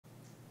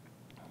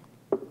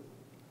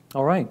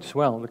All right,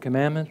 well, the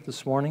commandment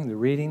this morning, the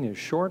reading is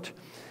short.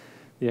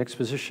 The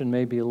exposition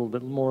may be a little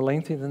bit more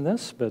lengthy than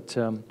this, but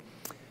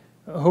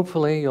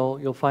hopefully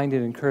you'll find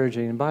it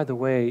encouraging. And by the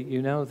way,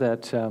 you know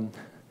that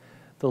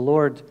the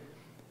Lord,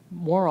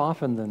 more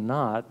often than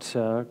not,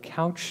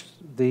 couched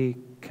the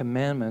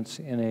commandments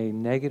in a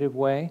negative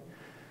way.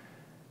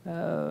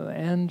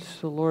 And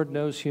the Lord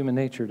knows human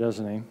nature,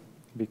 doesn't he?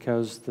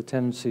 Because the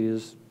tendency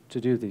is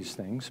to do these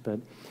things. But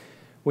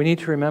we need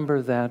to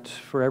remember that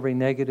for every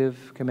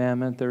negative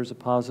commandment, there's a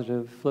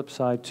positive flip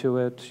side to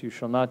it. You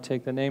shall not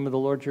take the name of the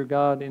Lord your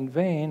God in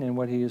vain. And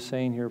what he is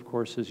saying here, of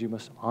course, is you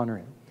must honor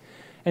him.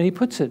 And he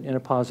puts it in a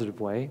positive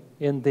way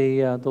in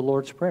the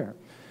Lord's Prayer.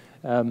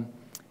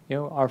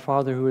 Our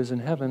Father who is in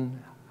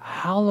heaven,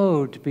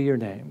 hallowed be your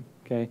name.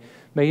 Okay?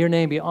 May your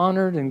name be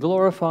honored and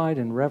glorified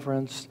and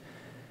reverenced.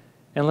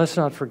 And let's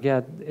not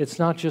forget, it's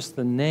not just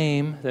the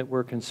name that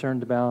we're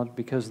concerned about,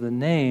 because the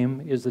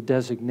name is the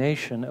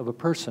designation of a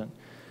person.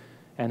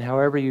 And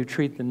however you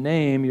treat the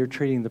name, you're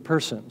treating the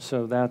person.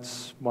 So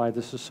that's why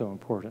this is so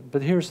important.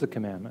 But here's the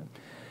commandment.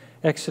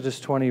 Exodus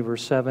 20,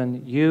 verse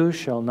 7, you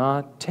shall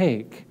not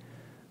take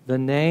the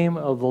name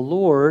of the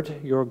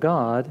Lord your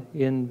God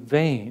in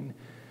vain,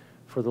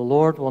 for the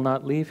Lord will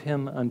not leave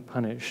him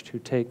unpunished who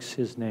takes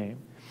his name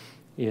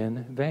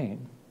in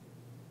vain.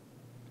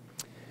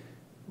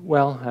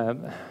 Well,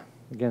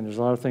 again, there's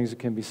a lot of things that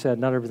can be said.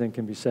 Not everything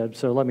can be said,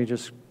 so let me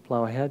just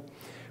plow ahead.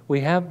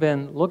 We have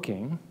been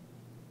looking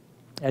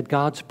at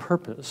God's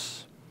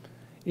purpose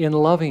in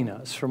loving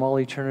us from all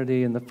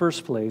eternity in the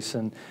first place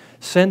and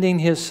sending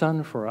his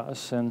Son for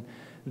us, and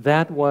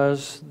that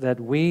was that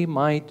we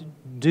might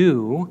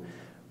do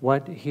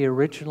what he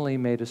originally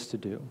made us to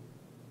do.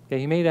 Okay,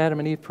 he made Adam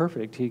and Eve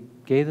perfect. He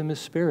gave them his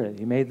Spirit.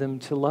 He made them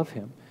to love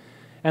him.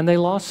 And they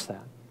lost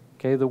that.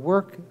 Okay, the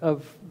work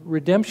of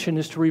redemption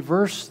is to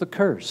reverse the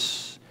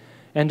curse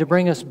and to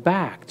bring us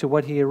back to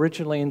what he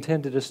originally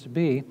intended us to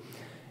be,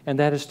 and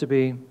that is to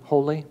be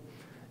holy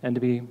and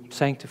to be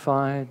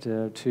sanctified,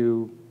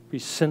 to be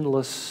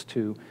sinless,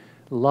 to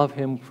love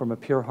him from a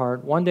pure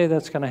heart. One day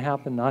that's going to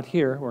happen, not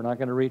here. We're not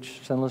going to reach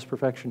sinless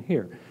perfection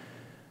here,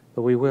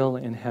 but we will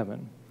in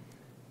heaven.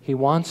 He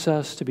wants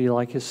us to be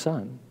like his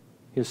Son.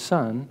 His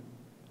Son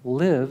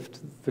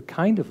lived the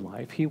kind of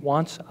life he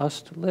wants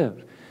us to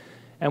live.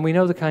 And we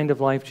know the kind of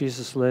life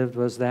Jesus lived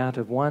was that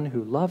of one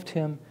who loved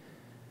him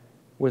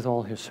with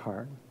all his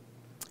heart.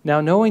 Now,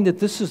 knowing that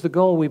this is the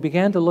goal, we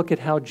began to look at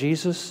how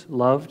Jesus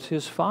loved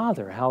his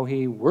Father, how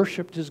he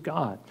worshiped his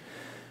God.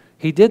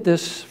 He did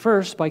this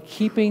first by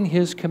keeping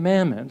his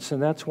commandments,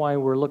 and that's why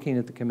we're looking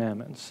at the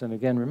commandments. And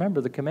again, remember,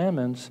 the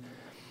commandments,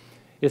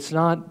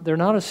 they're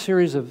not a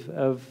series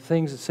of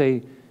things that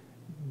say,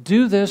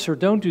 do this or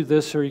don't do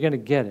this or you're going to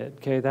get it.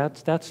 Okay,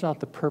 that's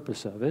not the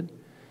purpose of it.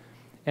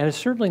 And it's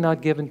certainly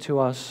not given to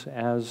us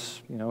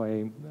as,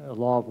 a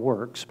law of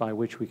works by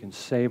which we can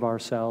save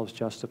ourselves,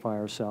 justify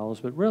ourselves,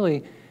 but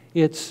really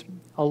it's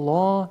a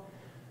law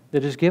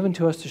that is given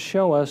to us to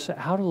show us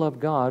how to love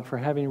God for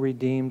having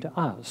redeemed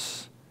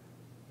us,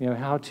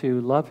 how to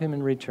love him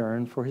in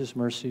return for his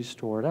mercies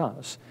toward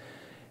us.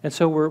 And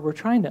so we're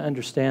trying to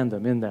understand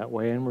them in that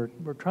way, and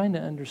we're trying to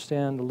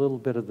understand a little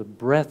bit of the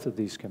breadth of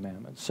these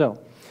commandments.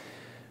 So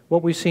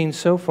what we've seen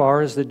so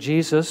far is that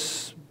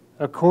Jesus,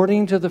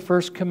 according to the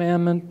first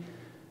commandment,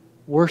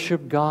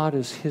 worshiped God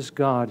as his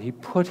God. He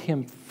put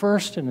him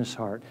first in his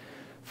heart,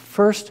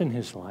 first in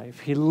his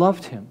life. He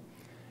loved him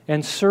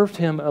and served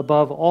him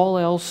above all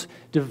else,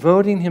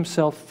 devoting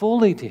himself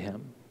fully to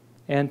him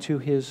and to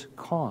his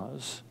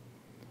cause.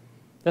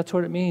 That's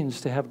what it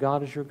means to have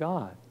God as your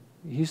God.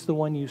 He's the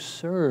one you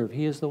serve.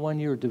 He is the one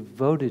you're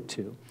devoted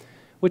to,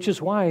 which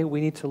is why we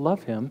need to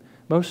love him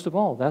most of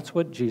all. That's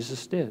what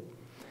Jesus did.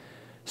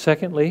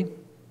 Secondly,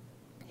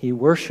 he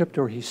worshiped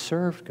or he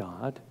served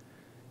God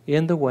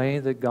in the way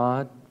that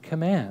God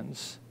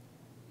commands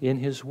in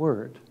his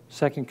word.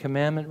 Second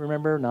commandment,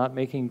 remember, not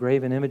making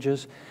graven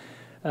images,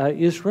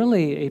 is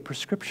really a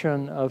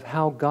prescription of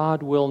how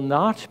God will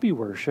not be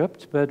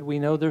worshiped, but we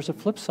know there's a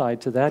flip side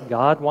to that.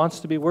 God wants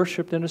to be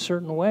worshiped in a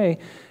certain way,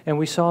 and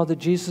we saw that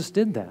Jesus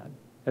did that.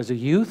 As a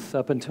youth,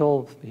 up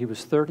until he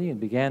was 30 and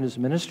began his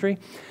ministry,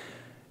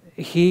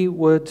 he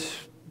would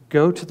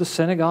go to the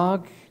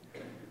synagogue,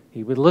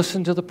 he would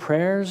listen to the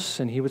prayers,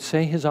 and he would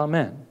say his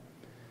amen.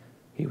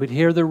 He would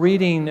hear the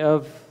reading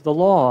of the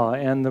law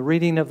and the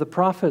reading of the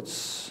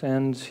prophets,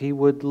 and he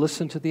would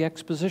listen to the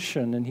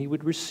exposition, and he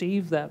would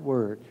receive that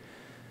word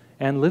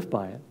and live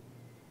by it.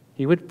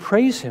 He would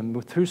praise him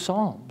through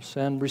psalms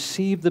and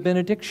receive the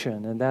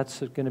benediction, and that's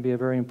going to be a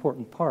very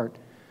important part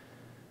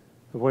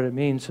of what it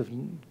means of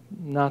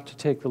not to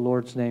take the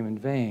Lord's name in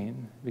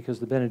vain, because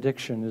the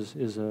benediction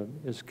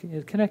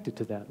is connected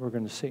to that, we're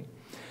going to see.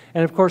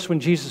 And of course, when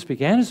Jesus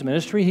began his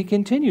ministry, he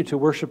continued to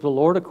worship the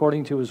Lord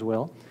according to his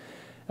will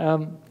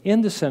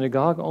in the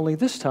synagogue, only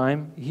this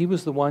time he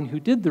was the one who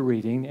did the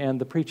reading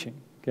and the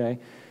preaching. Okay?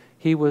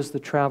 He was the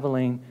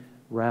traveling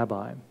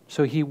rabbi.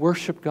 So he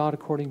worshiped God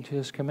according to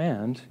his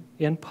command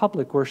in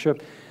public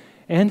worship,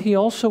 and he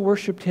also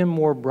worshiped him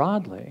more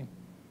broadly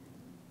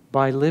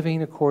by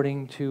living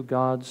according to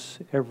God's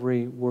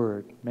every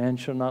word. Man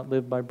shall not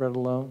live by bread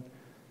alone,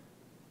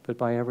 but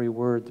by every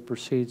word that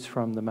proceeds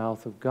from the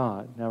mouth of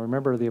God. Now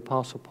remember, the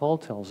Apostle Paul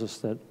tells us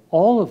that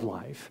all of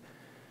life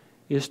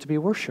is to be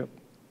worship,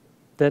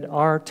 that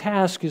our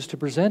task is to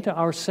present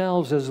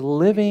ourselves as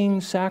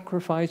living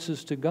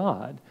sacrifices to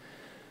God.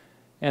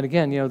 And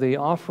again, the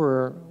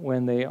offerer,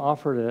 when they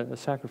offered a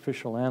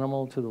sacrificial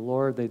animal to the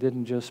Lord, they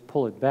didn't just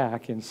pull it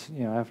back and,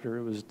 after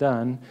it was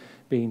done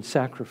being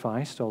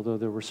sacrificed, although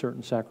there were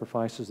certain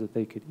sacrifices that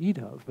they could eat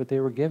of, but they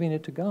were giving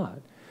it to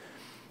God.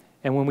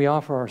 And when we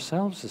offer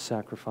ourselves as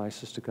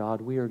sacrifices to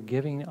God, we are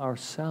giving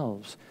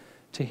ourselves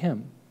to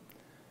Him.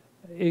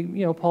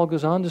 Paul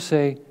goes on to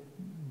say,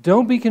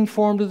 don't be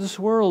conformed to this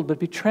world, but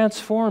be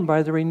transformed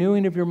by the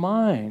renewing of your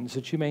minds,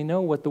 that you may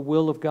know what the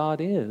will of God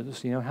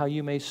is, how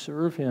you may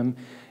serve Him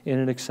in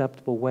an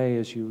acceptable way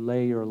as you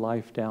lay your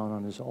life down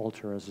on His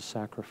altar as a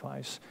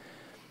sacrifice.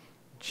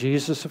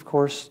 Jesus, of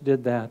course,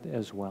 did that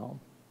as well,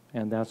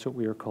 and that's what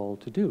we are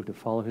called to do, to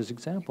follow His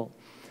example.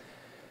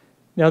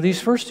 Now, these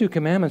first two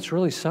commandments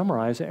really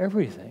summarize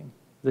everything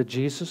that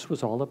Jesus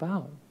was all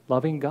about,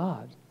 loving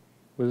God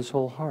with His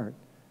whole heart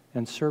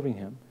and serving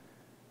Him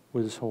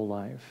with His whole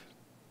life.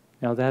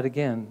 Now that,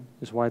 again,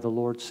 is why the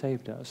Lord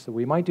saved us, that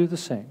we might do the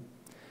same.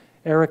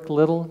 Eric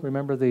Liddell,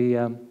 remember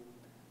the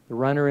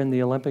runner in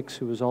the Olympics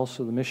who was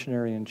also the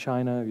missionary in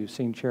China? If you've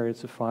seen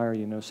Chariots of Fire,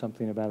 you know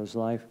something about his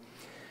life.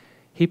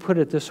 He put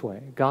it this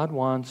way: God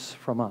wants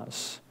from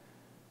us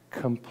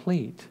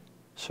complete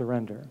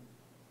surrender.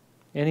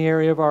 Any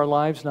area of our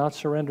lives not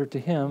surrendered to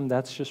Him,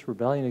 that's just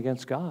rebellion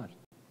against God.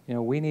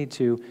 We need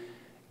to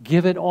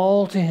give it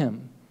all to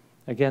Him.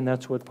 Again,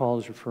 that's what Paul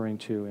is referring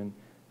to in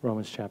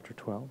Romans chapter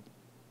 12.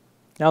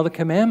 Now, the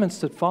commandments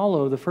that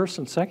follow the first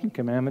and second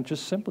commandment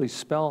just simply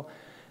spell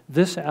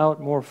this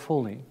out more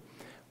fully.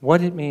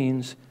 What it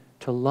means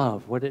to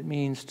love, what it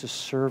means to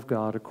serve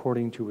God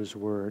according to His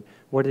word,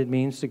 what it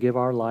means to give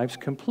our lives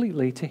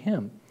completely to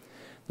Him.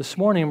 This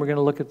morning, we're going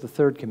to look at the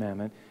third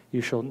commandment.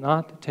 You shall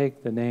not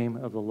take the name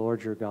of the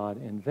Lord your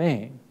God in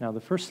vain. Now,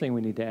 the first thing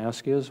we need to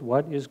ask is,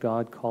 what is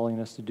God calling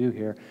us to do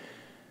here?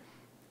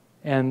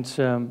 And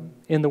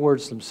in the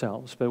words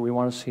themselves, but we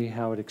want to see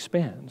how it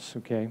expands,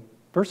 okay?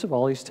 First of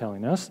all, He's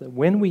telling us that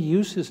when we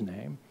use His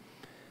name,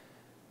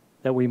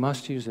 that we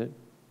must use it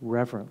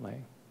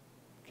reverently,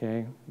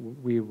 okay?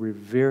 We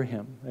revere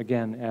Him.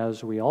 Again,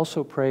 as we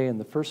also pray in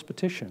the first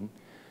petition,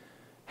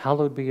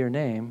 hallowed be your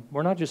name,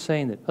 we're not just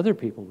saying that other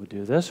people would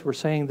do this, we're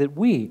saying that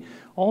we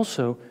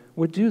also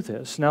would do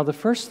this. Now, the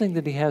first thing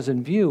that He has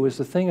in view is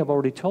the thing I've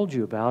already told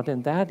you about,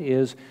 and that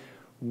is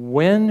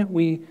when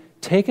we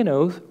take an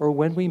oath or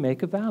when we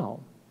make a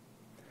vow.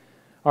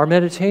 Our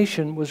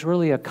meditation was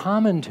really a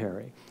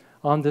commentary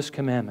on this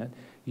commandment.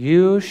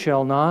 You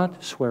shall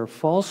not swear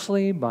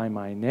falsely by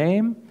my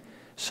name,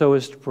 so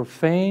as to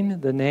profane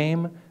the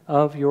name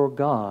of your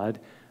God.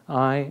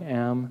 I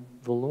am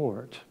the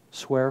Lord.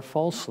 Swear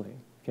falsely,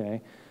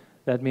 okay?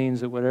 That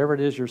means that whatever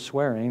it is you're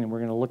swearing, and we're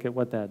going to look at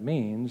what that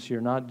means, you're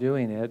not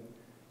doing it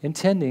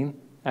intending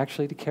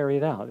actually to carry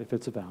it out if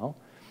it's a vow,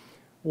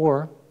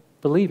 or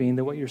believing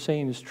that what you're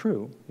saying is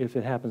true if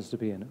it happens to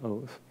be an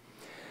oath.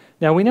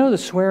 Now, we know that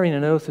swearing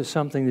an oath is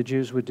something the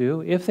Jews would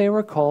do if they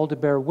were called to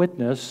bear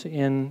witness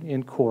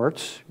in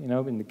courts,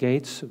 in the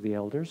gates of the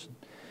elders.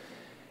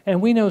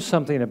 And we know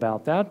something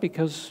about that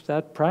because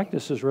that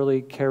practice is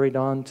really carried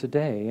on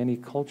today. Any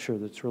culture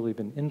that's really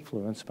been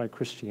influenced by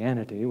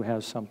Christianity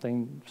has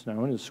something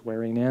known as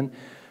swearing in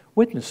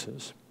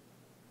witnesses.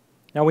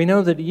 Now, we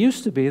know that it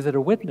used to be that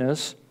a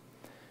witness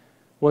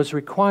was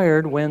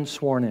required when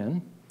sworn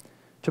in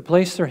to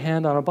place their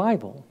hand on a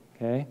Bible,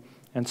 okay,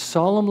 and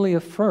solemnly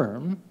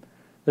affirm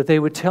that they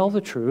would tell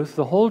the truth,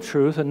 the whole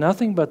truth, and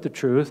nothing but the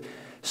truth,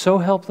 so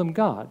help them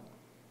God.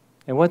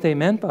 And what they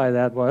meant by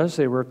that was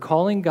they were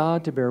calling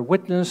God to bear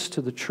witness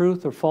to the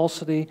truth or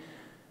falsity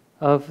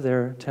of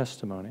their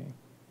testimony.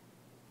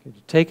 To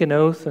take an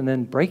oath and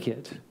then break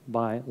it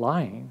by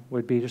lying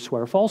would be to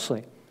swear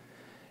falsely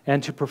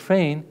and to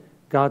profane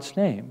God's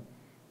name.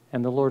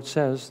 And the Lord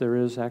says there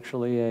is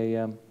actually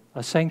a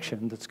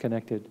sanction that's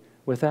connected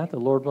with that. The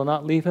Lord will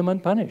not leave him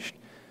unpunished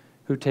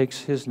who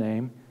takes His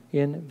name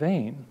in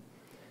vain.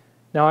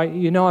 Now,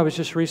 I was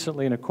just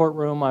recently in a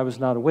courtroom. I was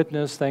not a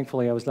witness.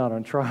 Thankfully, I was not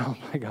on trial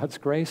by God's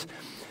grace.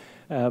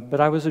 But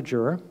I was a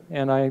juror,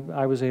 and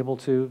I was able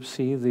to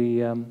see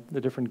the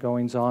different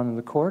goings-on in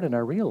the court, and I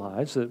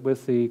realized that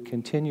with the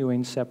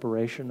continuing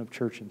separation of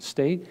church and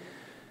state,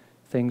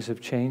 things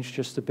have changed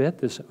just a bit.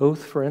 This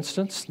oath, for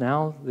instance,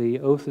 now the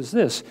oath is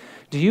this: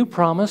 do you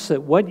promise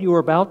that what you are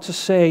about to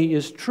say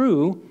is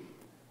true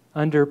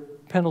under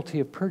penalty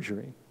of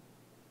perjury?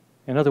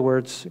 In other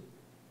words,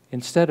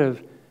 instead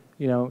of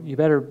you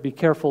better be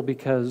careful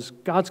because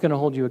God's going to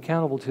hold you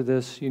accountable to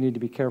this, you need to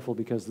be careful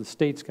because the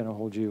state's going to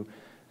hold you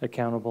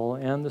accountable,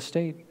 and the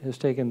state has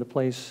taken the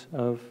place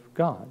of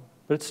God.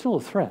 But it's still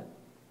a threat.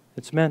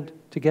 It's meant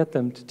to get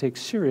them to take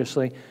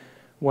seriously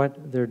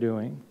what they're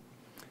doing.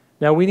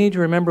 Now, we need to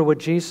remember what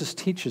Jesus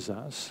teaches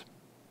us.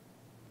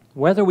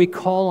 Whether we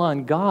call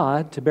on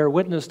God to bear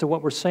witness to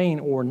what we're saying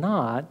or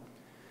not,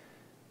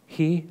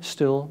 He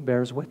still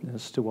bears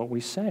witness to what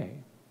we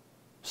say.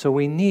 So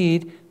we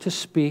need to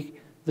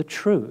speak the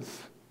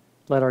truth.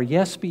 Let our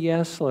yes be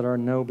yes, let our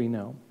no be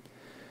no.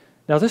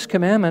 Now, this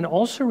commandment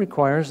also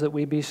requires that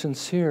we be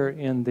sincere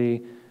in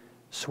the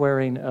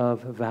swearing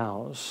of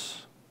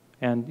vows.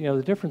 And,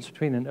 the difference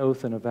between an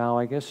oath and a vow,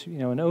 I guess,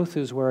 an oath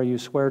is where you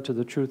swear to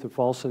the truth or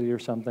falsity or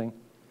something.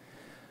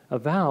 A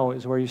vow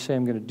is where you say,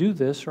 I'm going to do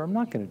this or I'm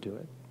not going to do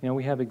it.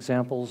 We have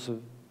examples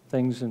of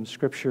things in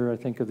Scripture. I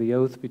think of the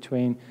oath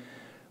between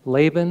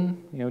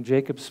Laban,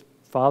 Jacob's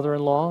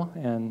father-in-law,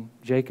 and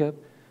Jacob.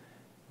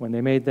 When they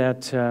made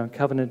that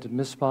covenant at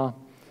Mizpah,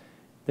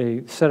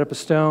 they set up a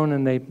stone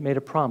and they made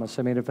a promise.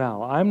 They made a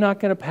vow. I'm not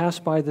going to pass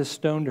by this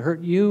stone to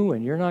hurt you,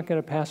 and you're not going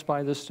to pass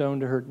by this stone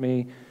to hurt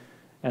me.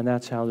 And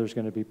that's how there's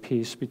going to be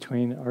peace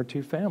between our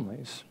two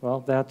families. Well,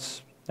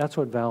 that's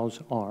what vows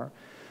are.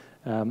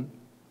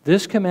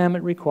 This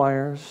commandment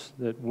requires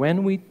that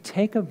when we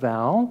take a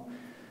vow,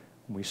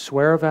 when we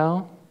swear a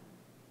vow,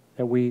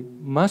 that we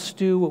must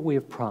do what we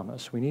have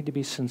promised. We need to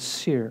be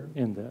sincere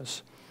in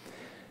this.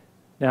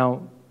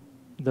 Now,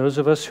 those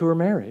of us who are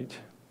married,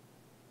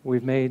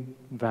 we've made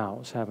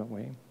vows, haven't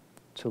we?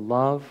 To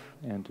love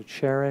and to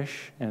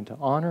cherish and to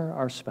honor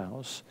our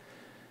spouse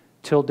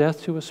till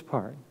death do us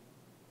part.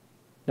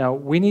 Now,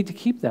 we need to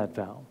keep that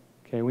vow.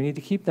 Okay, we need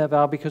to keep that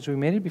vow because we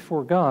made it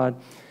before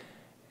God,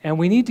 and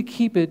we need to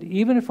keep it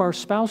even if our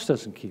spouse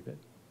doesn't keep it,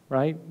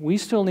 right? We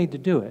still need to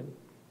do it.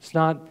 It's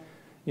not,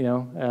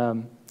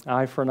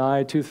 eye for an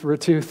eye, tooth for a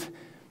tooth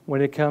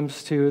when it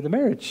comes to the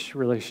marriage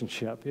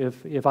relationship.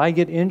 If I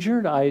get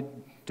injured, I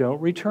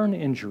don't return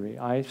injury.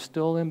 I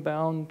still am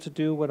bound to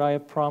do what I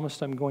have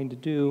promised I'm going to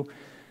do,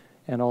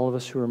 and all of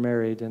us who are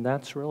married, and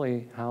that's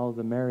really how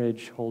the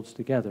marriage holds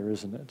together,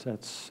 isn't it?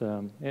 That's,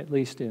 at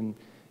least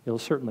it'll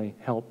certainly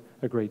help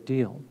a great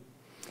deal.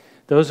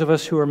 Those of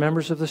us who are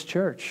members of this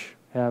church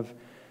have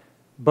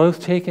both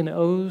taken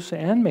oaths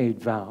and made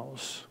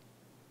vows,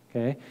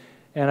 okay?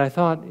 And I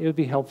thought it would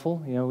be helpful.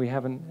 We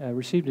haven't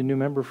received a new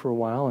member for a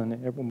while,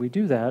 and when we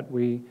do that,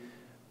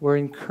 we're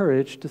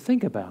encouraged to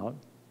think about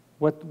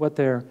what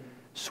they're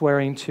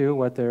swearing to,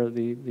 what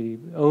the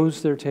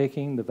oaths they're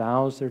taking, the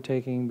vows they're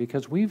taking,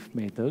 because we've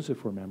made those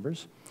if we're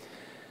members.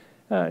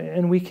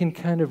 And we can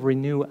kind of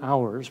renew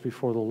ours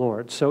before the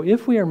Lord. So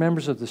if we are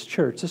members of this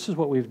church, this is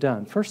what we've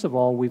done. First of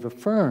all, we've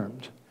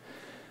affirmed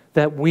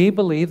that we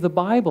believe the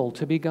Bible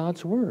to be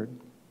God's Word,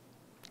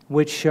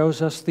 which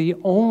shows us the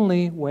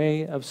only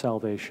way of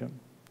salvation.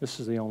 This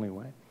is the only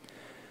way.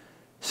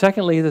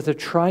 Secondly, that the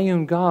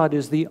triune God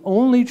is the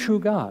only true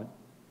God,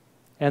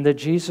 and that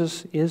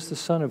Jesus is the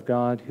Son of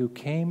God who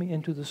came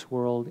into this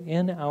world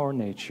in our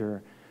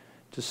nature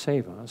to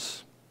save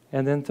us.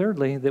 And then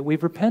thirdly, that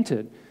we've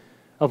repented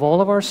of all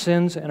of our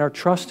sins and are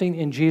trusting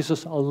in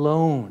Jesus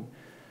alone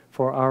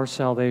for our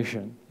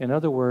salvation. In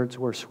other words,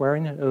 we're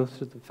swearing an oath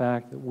to the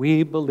fact that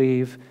we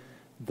believe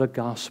the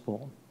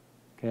gospel.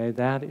 Okay,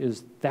 that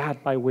is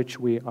that by which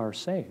we are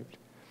saved.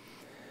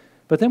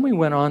 But then we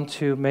went on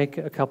to make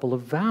a couple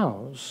of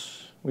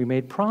vows. We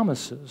made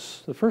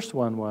promises. The first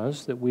one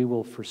was that we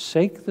will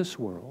forsake this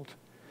world,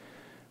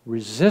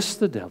 resist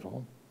the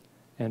devil,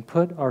 and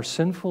put our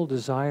sinful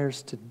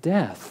desires to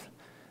death,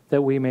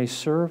 that we may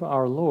serve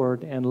our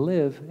Lord and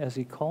live as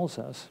He calls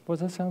us. Does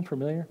that sound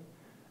familiar?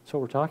 That's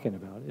what we're talking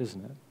about,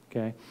 isn't it?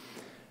 Okay.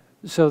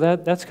 So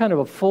that's kind of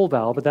a full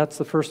vow, but that's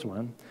the first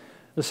one.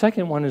 The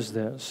second one is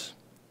this,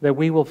 that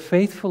we will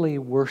faithfully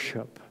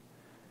worship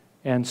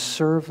and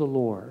serve the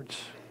Lord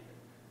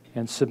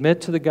and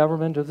submit to the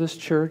government of this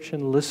church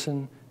and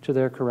listen to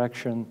their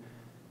correction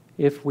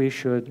if we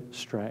should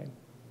stray.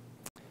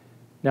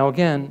 Now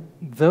again,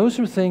 those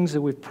are things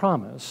that we've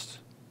promised,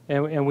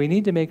 and we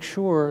need to make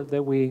sure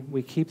that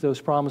we keep those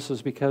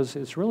promises, because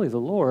it's really the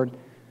Lord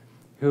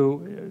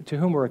to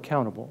whom we're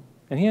accountable.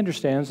 And He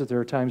understands that there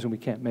are times when we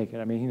can't make it.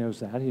 I mean, He knows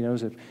that. He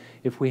knows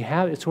if we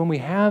have, it's when we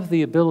have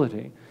the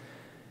ability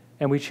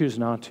and we choose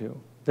not to,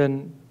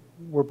 then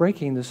we're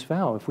breaking this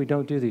vow if we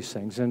don't do these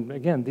things. And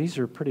again, these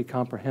are pretty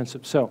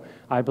comprehensive. So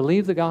I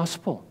believe the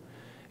gospel,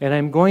 and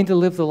I'm going to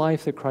live the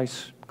life that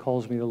Christ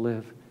calls me to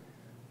live.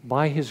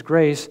 By His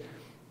grace,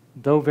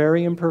 though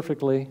very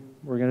imperfectly,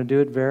 we're going to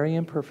do it very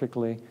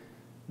imperfectly.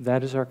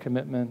 That is our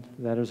commitment.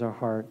 That is our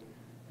heart.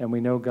 And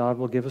we know God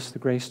will give us the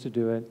grace to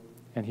do it,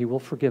 and He will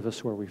forgive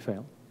us where we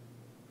fail.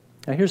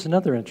 Now, here's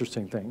another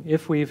interesting thing.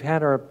 If we've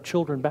had our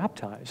children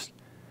baptized,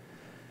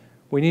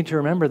 we need to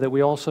remember that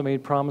we also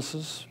made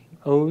promises,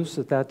 oaths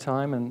at that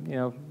time,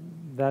 and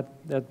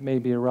that may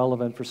be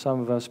irrelevant for some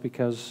of us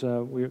because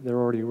they're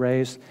already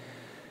raised.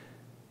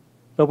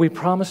 But we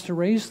promised to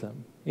raise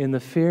them in the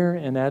fear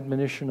and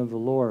admonition of the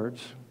Lord,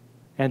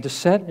 and to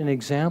set an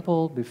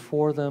example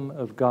before them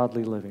of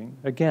godly living.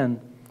 Again,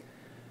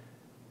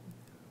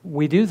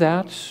 we do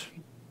that.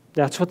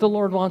 That's what the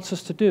Lord wants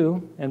us to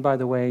do. And by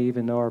the way,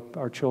 even though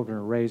our children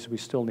are raised, we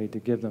still need to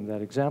give them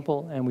that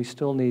example, and we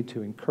still need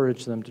to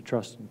encourage them to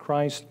trust in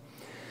Christ.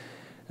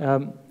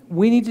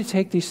 we need to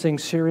take these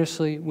things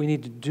seriously. We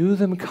need to do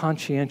them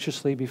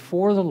conscientiously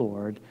before the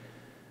Lord,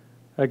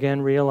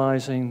 again,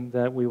 realizing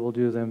that we will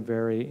do them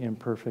very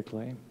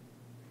imperfectly.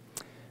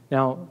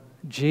 Now,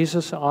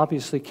 Jesus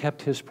obviously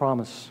kept his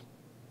promise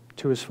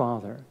to his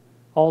Father.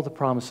 All the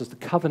promises, the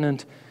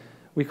covenant,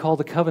 we call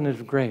the covenant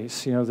of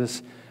grace,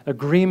 this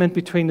agreement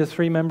between the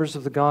three members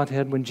of the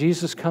Godhead when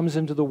Jesus comes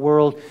into the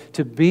world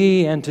to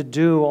be and to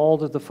do all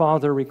that the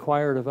Father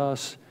required of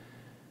us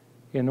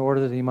in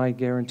order that he might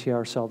guarantee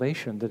our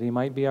salvation, that he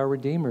might be our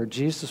Redeemer.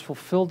 Jesus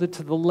fulfilled it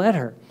to the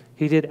letter.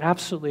 He did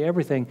absolutely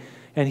everything,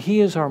 and he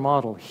is our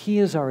model. He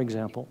is our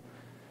example.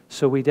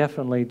 So we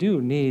definitely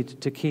do need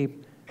to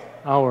keep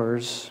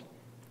ours,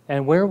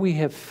 and where we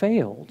have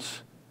failed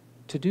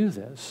to do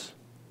this,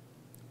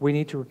 we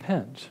need to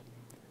repent,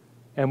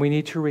 and we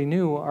need to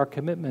renew our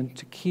commitment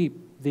to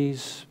keep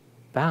these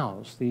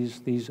vows,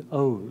 these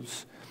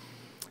oaths.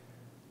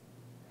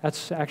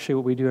 That's actually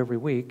what we do every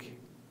week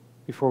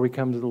before we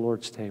come to the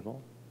Lord's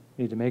table.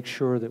 We need to make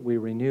sure that we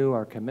renew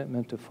our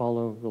commitment to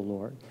follow the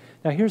Lord.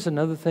 Now, here's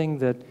another thing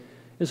that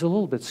is a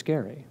little bit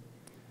scary,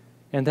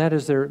 and that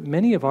is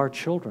many of our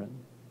children,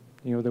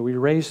 that we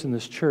raised in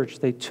this church,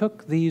 they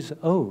took these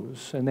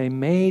oaths and they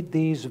made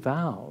these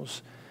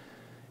vows,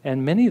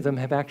 and many of them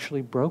have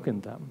actually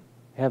broken them,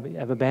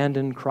 have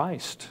abandoned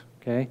Christ,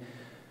 okay?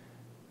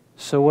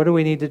 So what do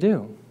we need to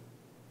do?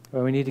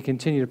 Well, we need to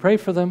continue to pray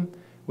for them.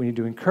 We need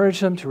to encourage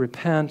them to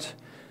repent.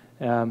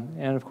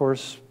 And of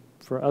course,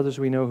 for others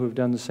we know who have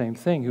done the same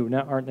thing, who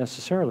aren't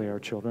necessarily our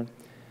children,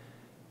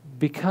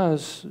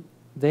 because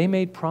they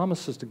made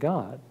promises to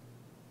God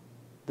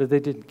that they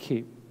didn't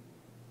keep.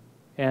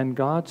 And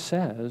God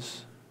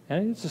says,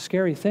 and it's a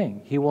scary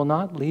thing, he will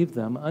not leave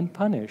them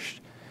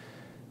unpunished.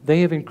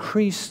 They have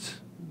increased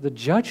the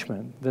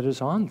judgment that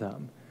is on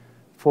them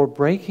for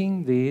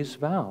breaking these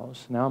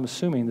vows. Now I'm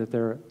assuming that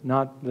they're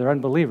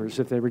unbelievers.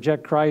 If they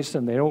reject Christ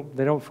and they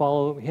don't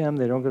follow him,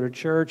 they don't go to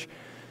church,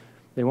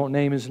 they won't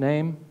name his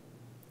name,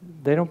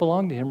 they don't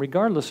belong to him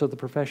regardless of the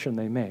profession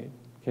they made.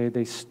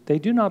 Okay, they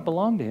do not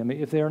belong to him.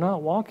 If they are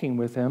not walking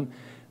with him,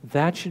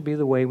 that should be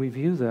the way we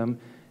view them.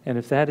 And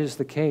if that is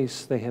the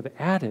case, they have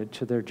added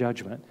to their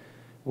judgment.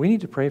 We need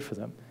to pray for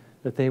them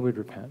that they would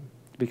repent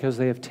because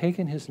they have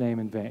taken his name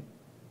in vain.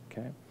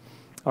 Okay?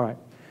 All right.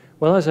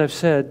 Well, as I've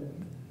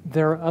said,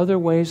 there are other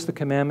ways the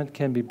commandment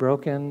can be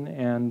broken,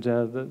 and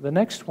the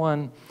next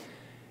one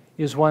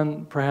is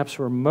one perhaps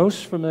we're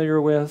most familiar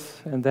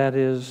with, and that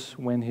is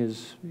when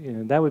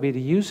that would be to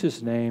use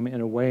his name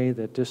in a way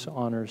that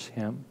dishonors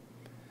him.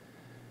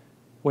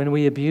 When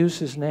we abuse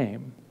his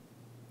name,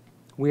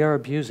 we are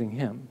abusing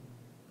him.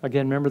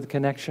 Again, remember the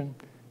connection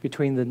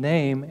between the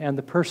name and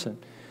the person.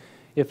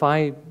 If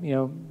I,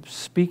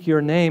 speak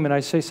your name and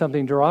I say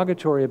something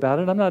derogatory about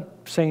it, I'm not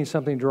saying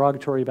something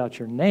derogatory about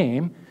your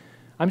name.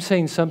 I'm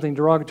saying something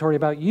derogatory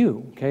about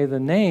you, okay? The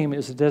name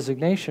is a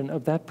designation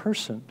of that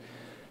person.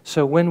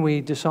 So when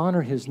we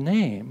dishonor his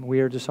name,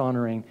 we are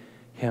dishonoring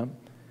him.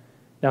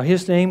 Now,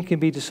 his name can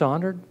be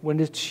dishonored when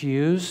it's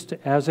used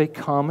as a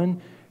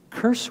common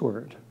curse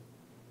word.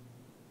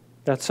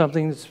 That's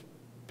something that's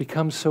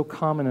become so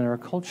common in our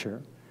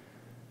culture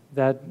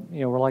that,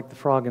 we're like the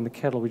frog in the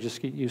kettle. We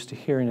just get used to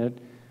hearing it.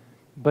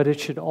 But it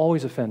should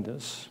always offend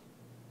us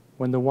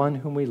when the one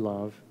whom we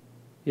love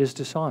is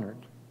dishonored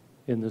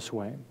in this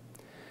way.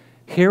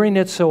 Hearing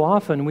it so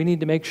often, we need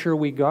to make sure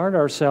we guard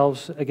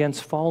ourselves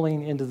against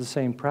falling into the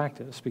same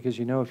practice, because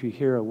if you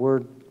hear a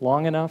word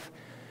long enough,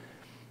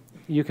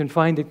 you can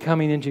find it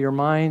coming into your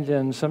mind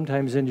and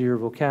sometimes into your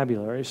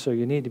vocabulary, so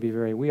we all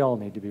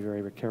need to be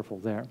very, very careful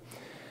there.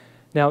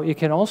 Now, it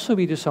can also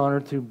be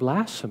dishonored through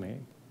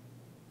blasphemy,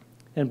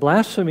 and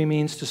blasphemy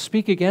means to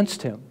speak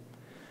against him,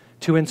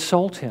 to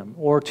insult him,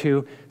 or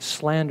to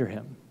slander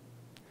him.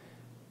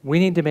 We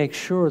need to make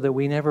sure that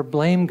we never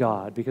blame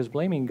God, because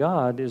blaming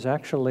God is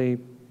actually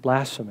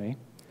blasphemy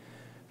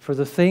for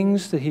the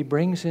things that he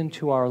brings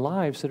into our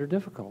lives that are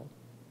difficult.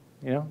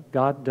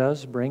 God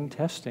does bring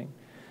testing,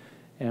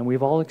 and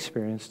we've all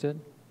experienced it.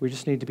 We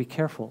just need to be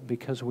careful,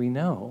 because we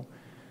know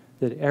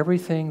that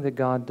everything that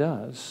God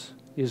does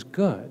is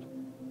good,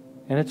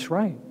 and it's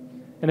right.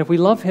 And if we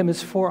love him,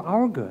 it's for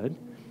our good,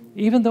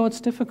 even though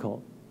it's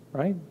difficult,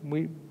 right?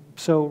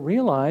 So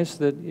realize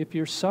that if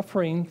you're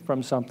suffering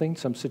from something,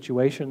 some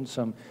situation,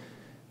 some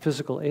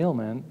physical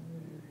ailment,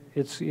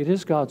 it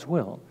is God's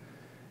will.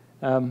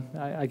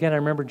 I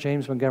remember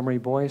James Montgomery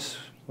Boyce,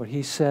 what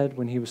he said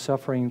when he was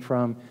suffering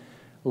from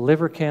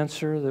liver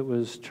cancer that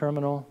was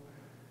terminal.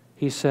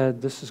 He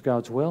said, "This is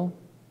God's will.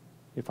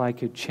 If I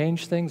could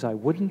change things, I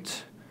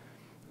wouldn't,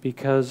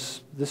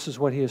 because this is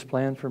what he has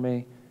planned for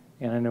me,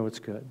 and I know it's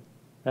good."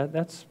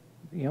 That's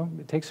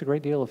it takes a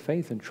great deal of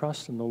faith and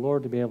trust in the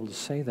Lord to be able to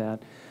say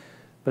that.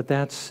 But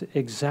that's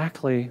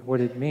exactly what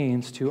it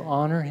means to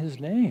honor his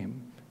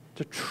name,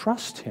 to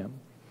trust him.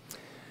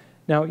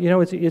 Now,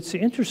 it's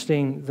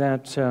interesting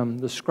that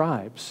the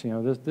scribes,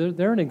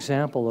 they're an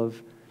example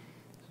of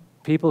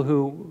people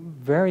who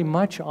very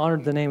much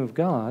honored the name of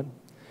God.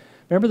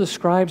 Remember the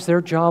scribes,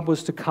 their job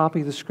was to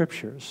copy the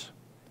scriptures.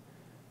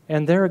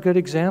 And they're a good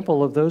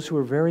example of those who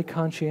were very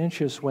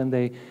conscientious when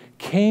they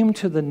came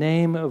to the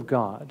name of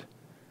God.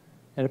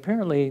 And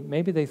apparently,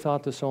 maybe they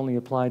thought this only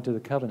applied to the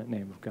covenant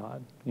name of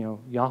God,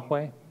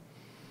 Yahweh.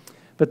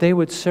 But they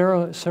would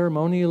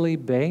ceremonially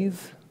bathe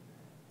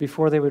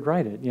before they would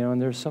write it.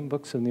 And there's some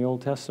books in the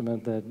Old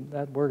Testament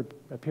that word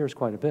appears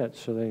quite a bit,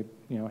 so they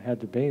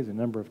had to bathe a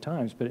number of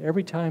times. But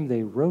every time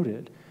they wrote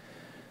it,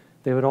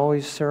 they would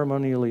always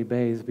ceremonially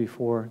bathe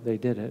before they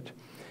did it.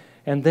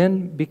 And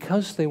then,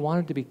 because they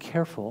wanted to be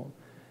careful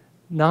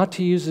not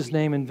to use his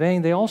name in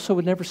vain, they also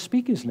would never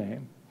speak his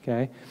name,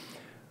 okay?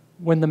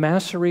 When the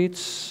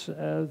Masoretes,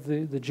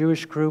 the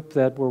Jewish group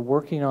that were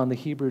working on the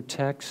Hebrew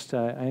text,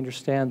 I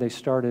understand they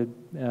started,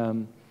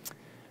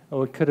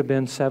 it could have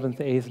been 7th,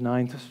 8th,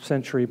 9th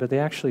century, but they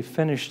actually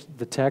finished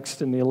the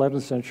text in the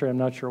 11th century. I'm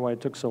not sure why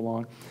it took so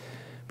long.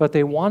 But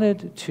they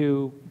wanted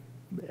to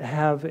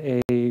have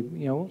a,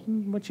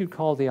 what you'd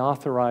call the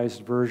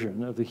authorized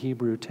version of the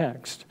Hebrew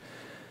text.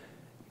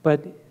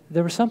 But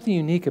there was something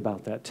unique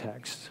about that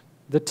text.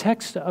 The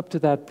text up to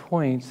that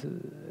point,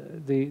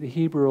 the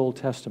Hebrew Old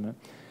Testament,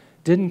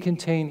 didn't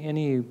contain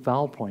any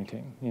vowel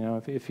pointing.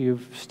 If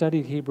you've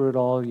studied Hebrew at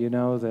all, you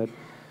know that,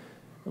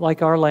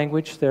 like our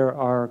language, there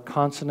are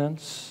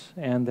consonants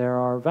and there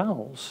are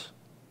vowels.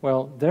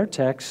 Well, their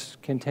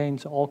text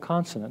contains all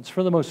consonants,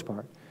 for the most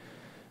part.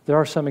 There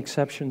are some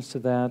exceptions to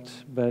that,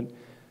 but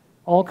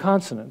all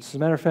consonants. As a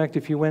matter of fact,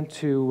 if you went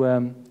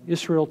to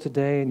Israel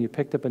today and you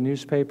picked up a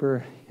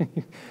newspaper,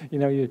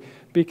 you'd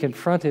be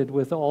confronted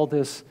with all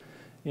this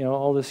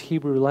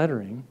Hebrew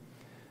lettering.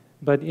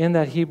 But in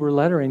that Hebrew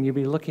lettering, you'd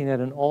be looking at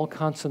an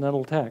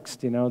all-consonantal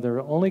text. There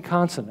are only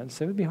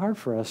consonants. It would be hard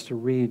for us to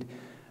read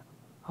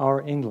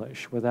our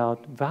English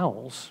without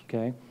vowels,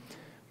 okay?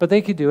 But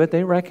they could do it.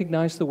 They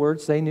recognized the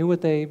words. They knew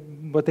what they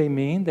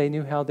mean. They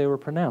knew how they were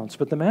pronounced.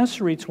 But the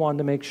Masoretes wanted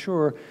to make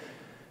sure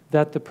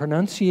that the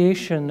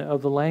pronunciation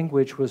of the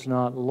language was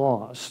not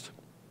lost.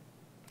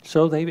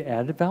 So they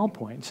added vowel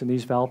points, and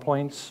these vowel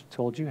points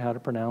told you how to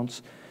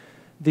pronounce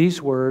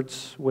these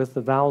words with the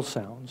vowel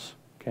sounds,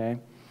 okay?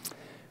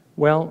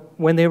 Well,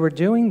 when they were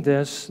doing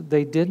this,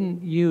 they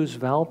didn't use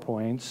vowel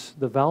points,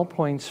 the vowel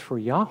points for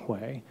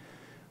Yahweh,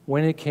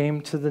 when it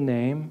came to the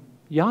name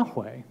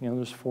Yahweh.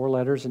 There's 4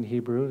 letters in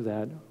Hebrew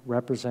that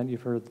represent,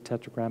 you've heard of the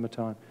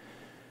Tetragrammaton.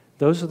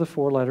 Those are the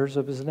 4 letters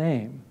of his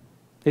name.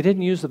 They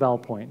didn't use the vowel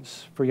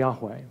points for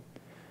Yahweh,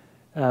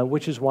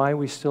 which is why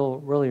we still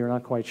really are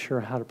not quite sure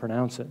how to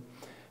pronounce it.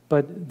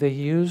 But they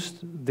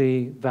used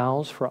the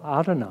vowels for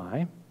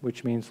Adonai,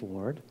 which means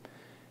Lord,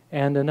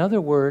 and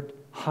another word,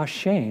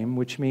 Hashem,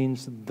 which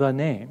means the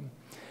name.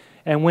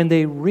 And when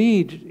they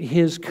read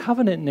his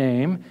covenant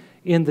name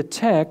in the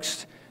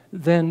text,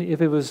 then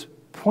if it was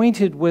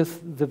pointed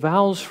with the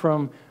vowels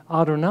from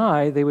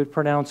Adonai, they would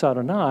pronounce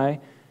Adonai,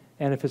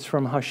 and if it's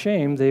from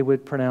Hashem, they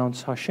would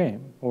pronounce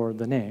Hashem, or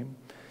the name.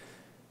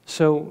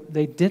 So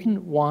they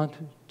didn't want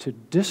to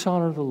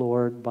dishonor the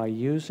Lord by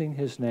using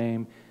his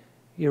name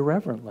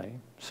irreverently.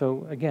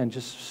 So again,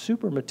 just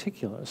super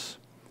meticulous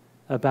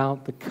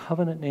about the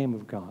covenant name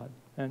of God.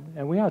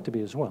 And we ought to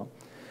be as well.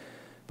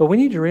 But we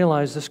need to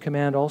realize this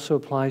command also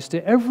applies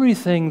to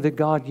everything that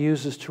God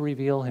uses to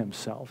reveal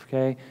himself,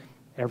 okay?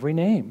 Every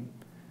name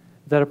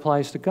that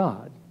applies to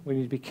God. We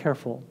need to be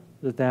careful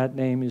that that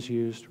name is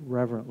used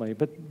reverently.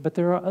 But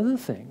there are other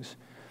things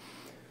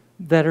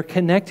that are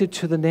connected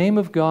to the name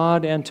of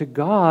God and to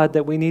God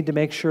that we need to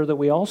make sure that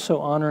we also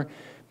honor,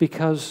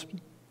 because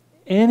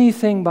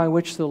anything by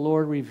which the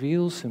Lord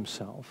reveals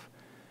himself,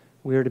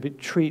 we are to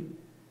treat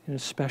in a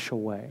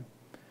special way.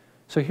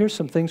 So here's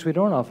some things we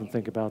don't often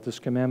think about this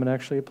commandment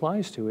actually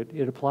applies to.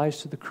 It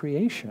applies to the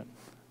creation.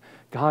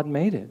 God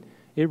made it.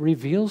 It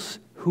reveals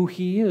who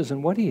he is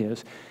and what he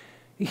is.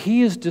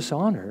 He is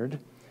dishonored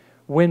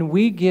when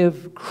we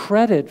give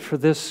credit for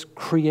this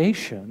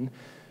creation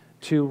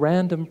to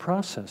random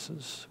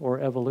processes or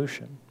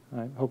evolution.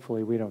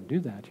 Hopefully we don't do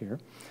that here.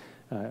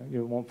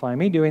 You won't find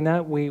me doing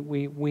that.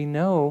 We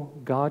know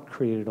God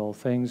created all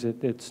things.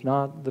 It's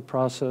not the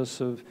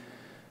process of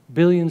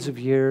billions of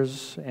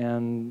years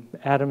and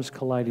atoms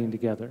colliding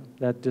together.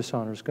 That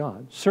dishonors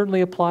God.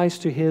 Certainly applies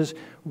to his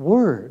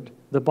word,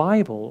 the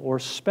Bible, or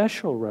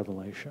special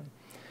revelation.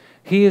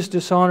 He is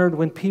dishonored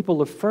when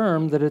people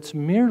affirm that it's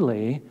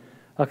merely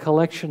a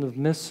collection of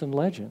myths and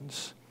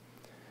legends,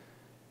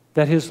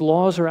 that his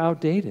laws are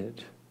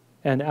outdated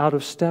and out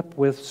of step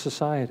with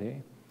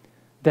society,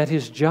 that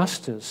his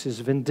justice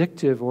is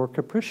vindictive or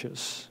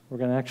capricious. We're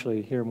going to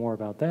actually hear more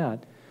about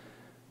that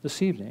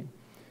this evening.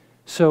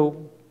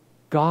 So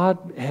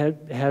God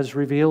has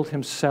revealed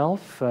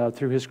himself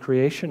through his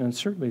creation and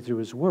certainly through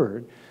his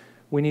word.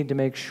 We need to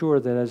make sure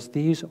that as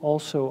these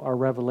also are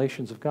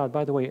revelations of God.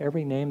 By the way,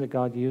 every name that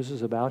God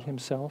uses about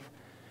himself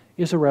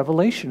is a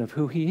revelation of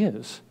who he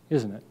is,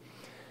 isn't it?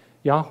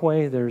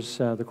 Yahweh, there's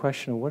the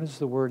question of what does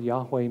the word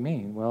Yahweh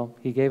mean? Well,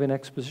 he gave an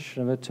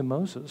exposition of it to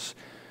Moses.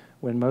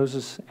 When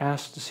Moses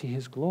asked to see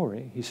his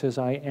glory, he says,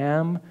 I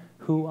am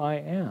who I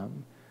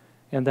am.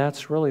 And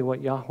that's really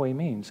what Yahweh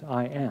means,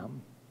 I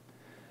am.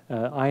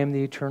 I am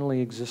the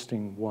eternally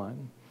existing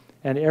one.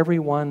 and every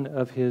one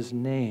of his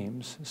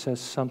names says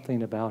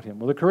something about him.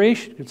 Well, the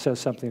creation says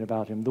something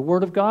about him. The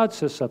Word of God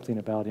says something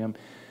about him.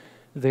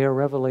 They are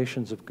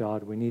revelations of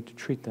God. We need to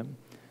treat them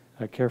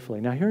carefully.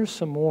 Now, here's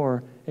some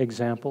more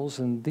examples,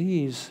 and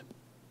these,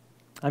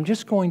 I'm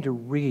just going to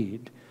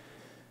read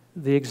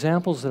the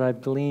examples that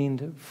I've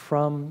gleaned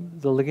from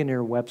the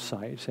Ligonier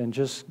website and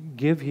just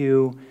give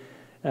you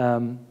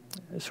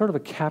sort of a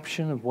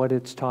caption of what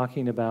it's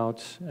talking about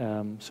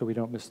so we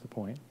don't miss the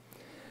point.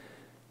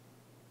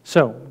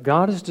 So,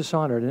 God is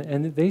dishonored,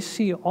 and they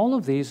see all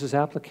of these as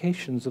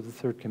applications of the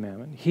third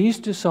commandment. He's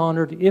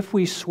dishonored if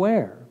we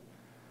swear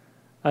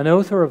an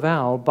oath or a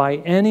vow by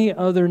any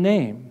other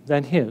name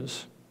than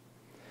his.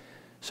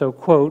 So,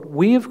 quote,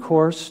 we, of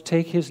course,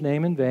 take his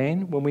name in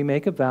vain when we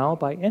make a vow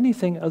by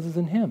anything other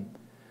than him.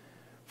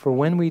 For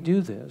when we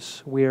do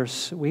this,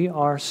 we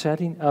are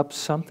setting up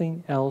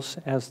something else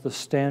as the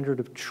standard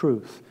of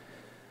truth.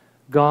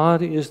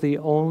 God is the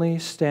only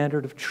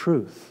standard of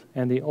truth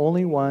and the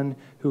only one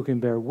who can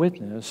bear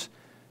witness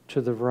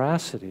to the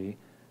veracity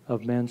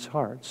of men's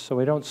hearts. So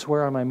I don't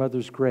swear on my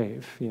mother's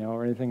grave,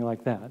 or anything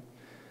like that.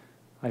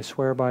 I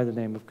swear by the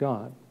name of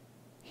God.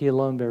 He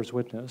alone bears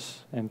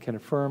witness and can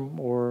affirm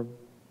or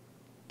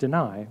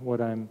deny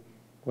what I'm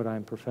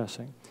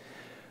professing.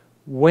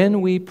 When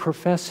we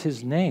profess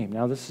his name,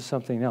 now this is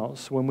something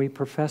else. When we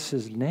profess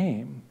his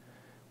name,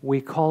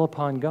 we call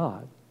upon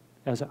God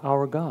as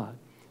our God,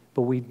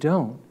 but we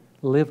don't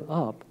live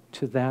up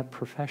to that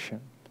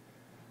profession.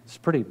 It's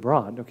pretty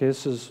broad. Okay,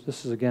 this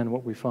is again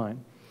what we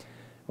find.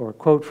 Or a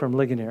quote from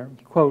Ligonier.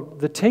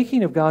 Quote, the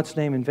taking of God's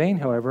name in vain,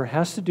 however,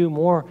 has to do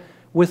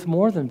with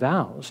more than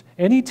vows.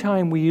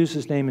 Anytime we use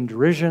his name in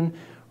derision,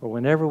 or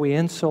whenever we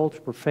insult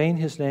or profane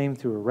his name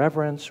through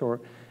irreverence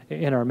or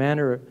in our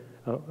manner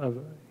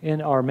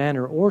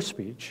or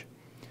speech,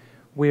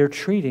 we are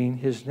treating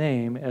his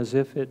name as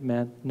if it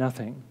meant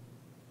nothing.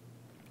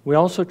 We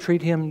also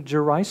treat him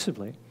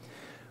derisively.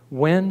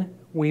 When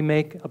we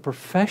make a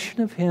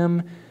profession of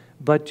him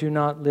but do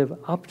not live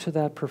up to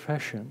that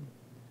profession,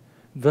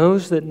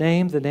 those that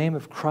name the name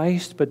of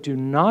Christ but do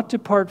not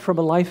depart from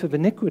a life of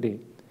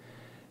iniquity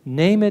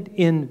name it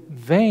in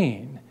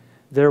vain.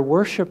 Their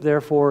worship,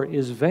 therefore,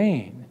 is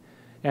vain,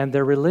 and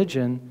their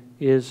religion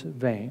is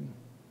vain.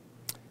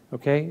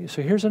 Okay,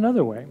 so here's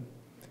another way.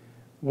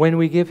 When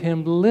we give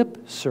him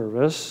lip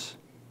service,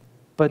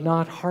 but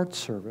not heart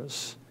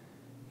service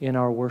in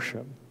our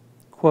worship.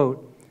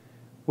 Quote,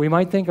 we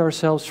might think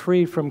ourselves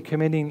free from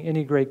committing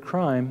any great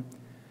crime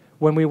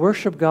when we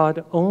worship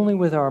God only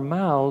with our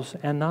mouths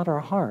and not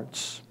our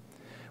hearts,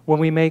 when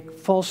we make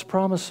false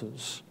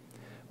promises,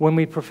 when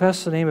we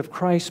profess the name of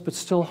Christ but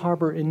still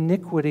harbor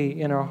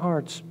iniquity in our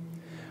hearts,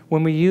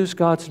 when we use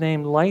God's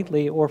name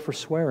lightly or for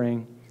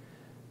swearing.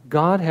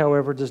 God,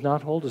 however, does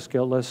not hold us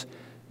guiltless.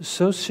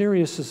 So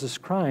serious is this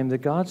crime that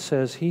God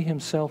says he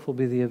himself will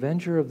be the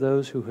avenger of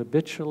those who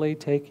habitually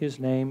take his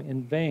name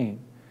in vain.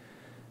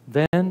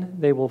 Then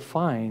they will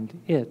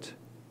find it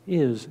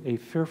is a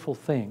fearful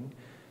thing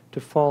to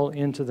fall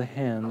into the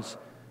hands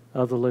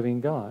of the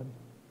living God.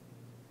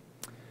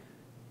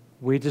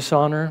 We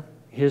dishonor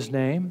his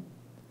name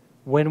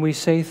when we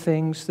say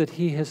things that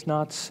he has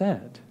not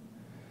said.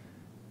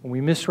 When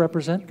we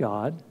misrepresent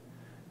God.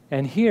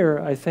 And here,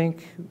 I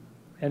think,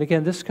 and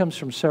again, this comes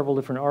from several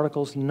different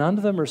articles. None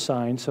of them are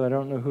signed, so I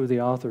don't know who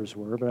the authors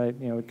were, but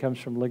it comes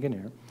from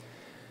Ligonier.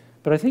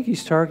 But I think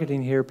he's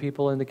targeting here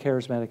people in the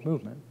charismatic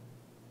movement.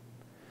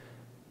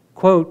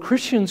 Quote,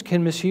 Christians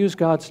can misuse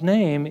God's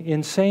name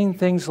in saying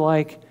things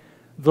like,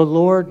 the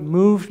Lord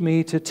moved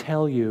me to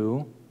tell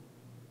you,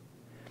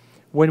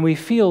 when we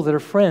feel that a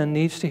friend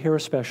needs to hear a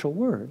special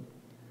word.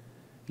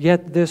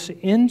 Yet this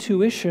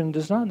intuition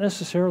does not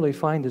necessarily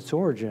find its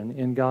origin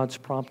in God's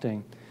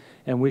prompting,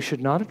 and we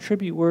should not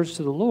attribute words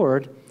to the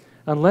Lord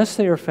unless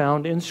they are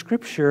found in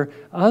Scripture.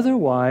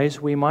 Otherwise,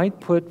 we might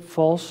put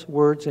false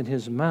words in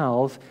his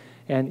mouth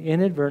and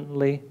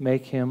inadvertently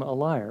make him a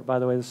liar. By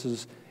the way, this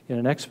is in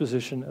an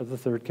exposition of the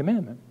third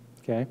commandment.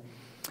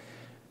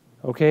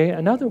 Okay,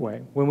 another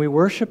way, when we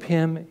worship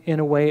him in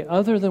a way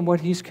other than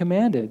what he's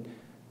commanded,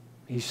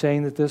 he's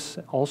saying that this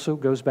also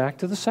goes back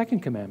to the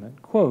second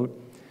commandment.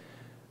 Quote,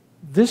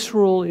 this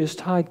rule is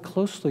tied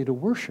closely to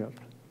worship.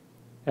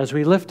 As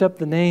we lift up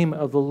the name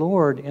of the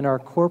Lord in our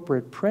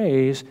corporate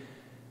praise,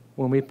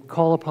 when we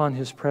call upon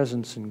his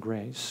presence and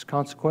grace.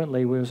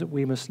 Consequently,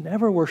 we must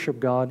never worship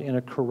God in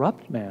a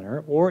corrupt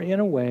manner or in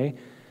a way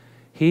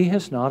he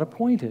has not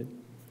appointed.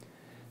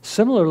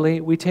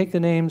 Similarly, we take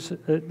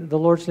the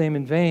Lord's name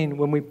in vain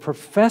when we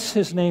profess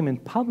his name in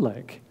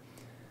public,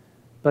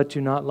 but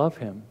do not love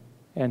him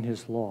and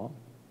his law.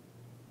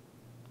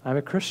 I'm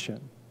a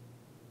Christian,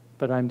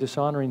 but I'm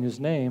dishonoring his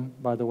name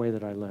by the way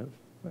that I live.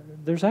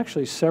 There's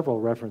actually several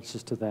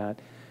references to that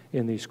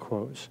in these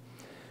quotes.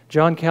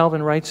 John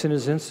Calvin writes in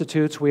his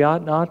Institutes, we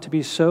ought not to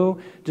be so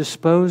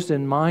disposed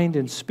in mind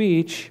and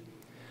speech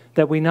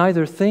that we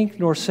neither think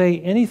nor say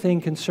anything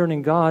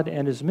concerning God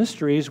and his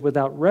mysteries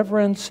without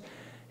reverence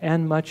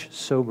and much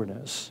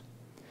soberness,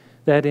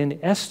 that in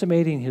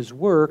estimating his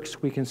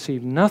works we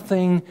conceive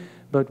nothing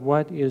but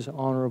what is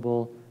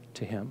honorable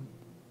to him.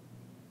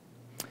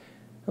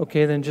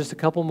 Okay, then just a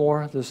couple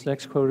more. This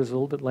next quote is a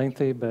little bit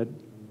lengthy, but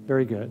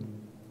very good.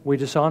 We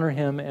dishonor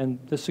him, and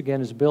this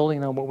again is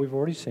building on what we've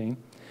already seen.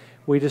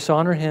 We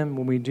dishonor him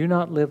when we do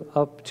not live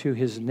up to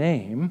his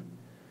name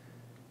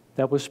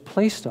that was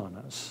placed on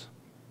us.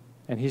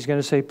 And he's going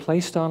to say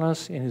placed on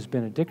us in his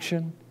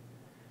benediction,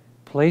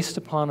 placed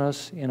upon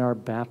us in our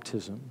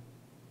baptism.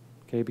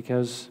 Okay,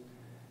 because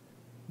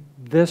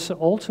this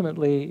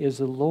ultimately is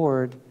the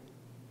Lord,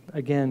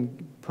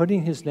 again,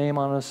 putting his name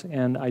on us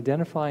and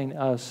identifying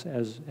us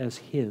as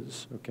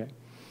his. Okay.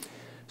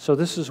 So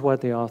this is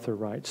what the author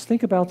writes.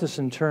 Think about this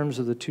in terms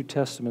of the two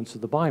testaments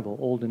of the Bible,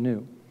 Old and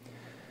New.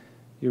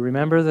 You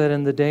remember that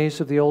in the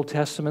days of the Old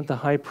Testament, the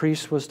high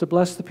priest was to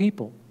bless the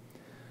people.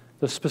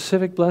 The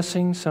specific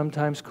blessing,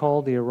 sometimes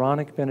called the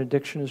Aaronic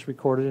benediction, is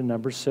recorded in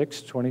Numbers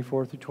 6,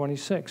 24 through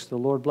 26. The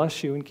Lord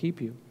bless you and keep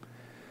you.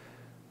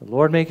 The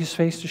Lord make his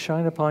face to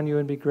shine upon you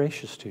and be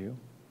gracious to you.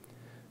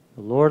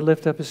 The Lord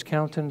lift up his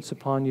countenance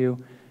upon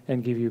you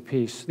and give you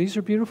peace. These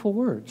are beautiful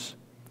words.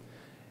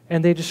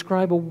 And they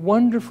describe a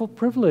wonderful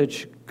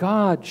privilege,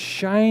 God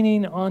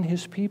shining on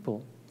his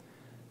people.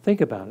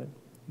 Think about it.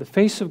 The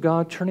face of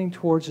God turning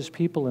towards his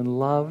people in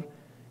love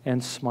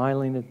and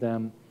smiling at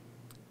them.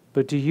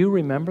 But do you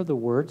remember the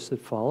words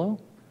that follow?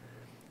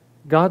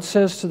 God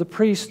says to the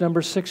priest,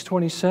 Numbers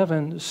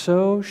 6:27,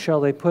 so shall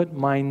they put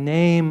my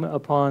name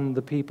upon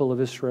the people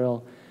of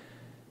Israel,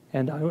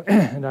 and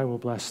I will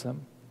bless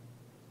them.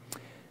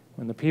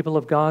 When the people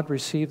of God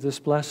received this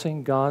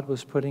blessing, God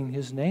was putting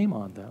his name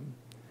on them.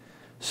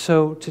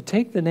 So to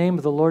take the name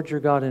of the Lord your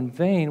God in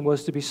vain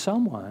was to be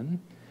someone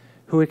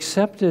who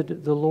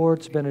accepted the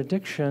Lord's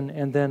benediction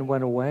and then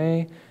went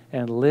away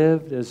and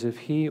lived as if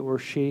he or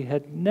she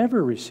had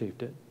never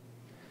received it.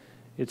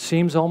 It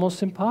seems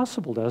almost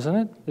impossible, doesn't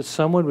it, that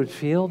someone would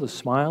feel the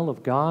smile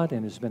of God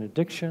and his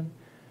benediction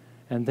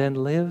and then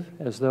live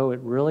as though it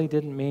really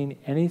didn't mean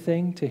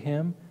anything to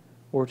him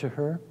or to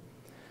her.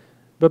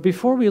 But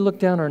before we look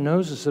down our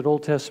noses at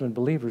Old Testament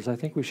believers, I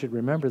think we should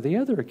remember the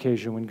other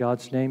occasion when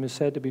God's name is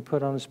said to be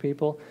put on his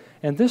people,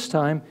 and this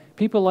time,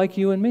 people like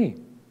you and me,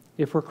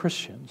 if we're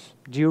Christians.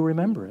 Do you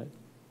remember it?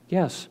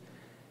 Yes,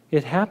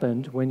 it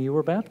happened when you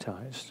were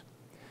baptized.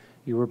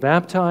 You were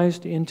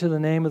baptized into the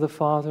name of the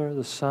Father,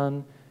 the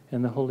Son,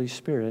 and the Holy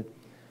Spirit.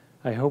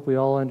 I hope we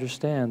all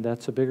understand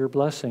that's a bigger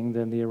blessing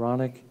than the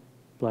Aaronic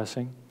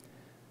blessing.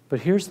 But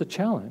here's the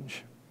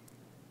challenge.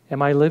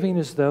 Am I living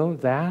as though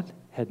that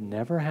had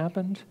never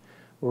happened?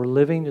 Or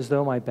living as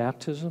though my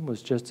baptism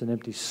was just an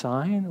empty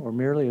sign or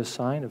merely a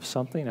sign of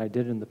something I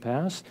did in the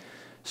past,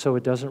 so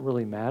it doesn't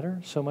really matter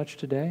so much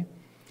today?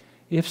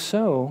 If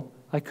so,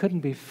 I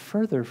couldn't be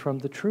further from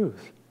the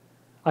truth.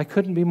 I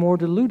couldn't be more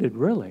deluded,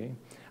 really.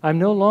 I'm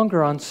no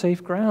longer on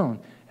safe ground.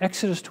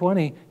 Exodus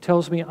 20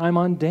 tells me I'm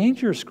on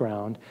dangerous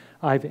ground.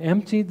 I've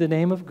emptied the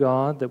name of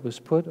God that was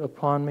put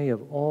upon me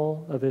of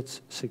all of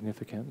its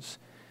significance.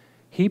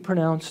 He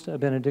pronounced a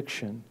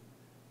benediction,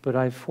 but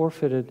I've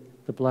forfeited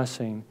the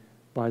blessing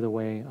by the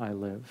way I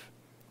live.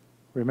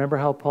 Remember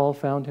how Paul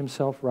found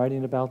himself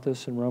writing about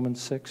this in Romans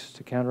 6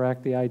 to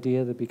counteract the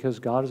idea that because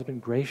God has been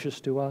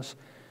gracious to us,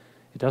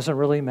 it doesn't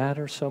really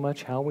matter so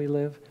much how we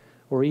live,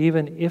 or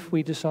even if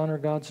we dishonor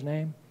God's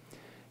name?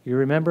 You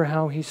remember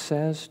how he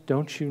says,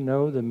 don't you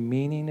know the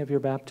meaning of your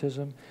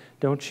baptism?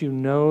 Don't you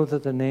know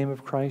that the name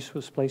of Christ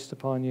was placed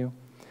upon you?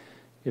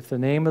 If the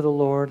name of the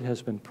Lord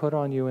has been put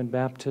on you in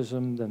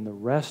baptism, then the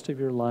rest of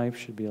your life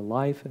should be a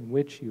life in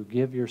which you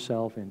give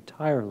yourself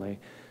entirely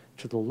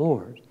to the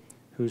Lord,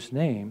 whose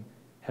name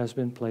has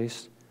been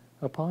placed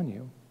upon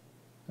you.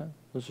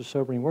 Those are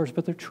sobering words,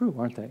 but they're true,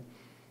 aren't they?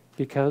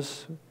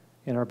 Because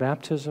in our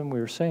baptism, we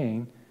are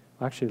saying,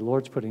 actually, the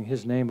Lord's putting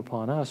his name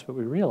upon us, but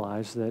we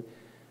realize that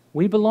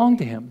we belong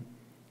to him,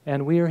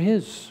 and we are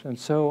his. And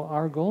so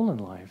our goal in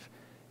life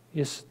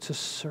is to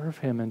serve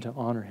him and to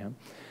honor him.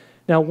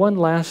 Now, one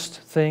last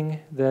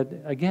thing that,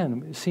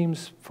 again,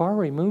 seems far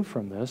removed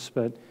from this,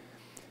 but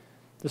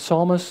the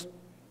psalmist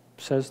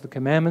says the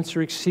commandments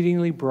are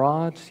exceedingly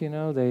broad. You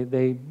know,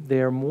 they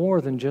are more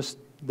than just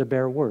the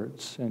bare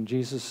words. And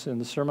Jesus in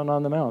the Sermon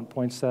on the Mount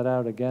points that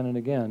out again and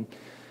again.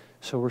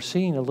 So we're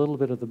seeing a little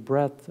bit of the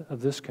breadth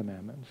of this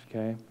commandment,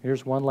 okay?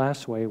 Here's one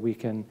last way we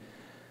can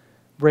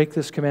break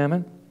this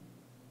commandment,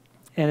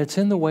 and it's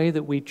in the way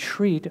that we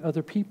treat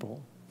other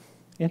people.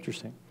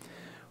 Interesting.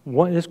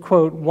 This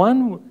quote,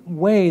 one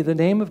way the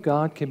name of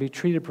God can be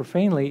treated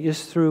profanely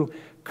is through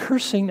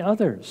cursing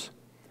others.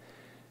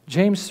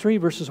 James 3,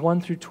 verses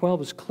 1 through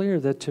 12 is clear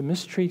that to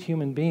mistreat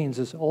human beings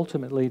is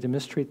ultimately to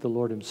mistreat the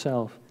Lord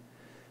himself,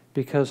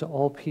 because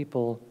all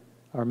people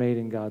are made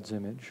in God's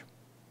image.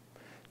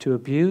 To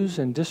abuse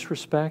and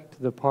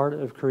disrespect the part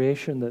of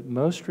creation that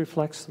most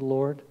reflects the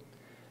Lord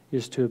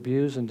is to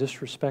abuse and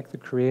disrespect the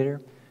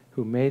Creator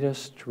who made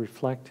us to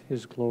reflect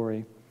his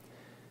glory.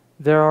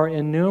 There are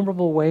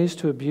innumerable ways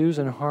to abuse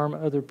and harm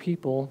other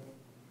people,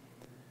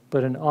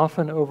 but an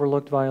often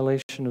overlooked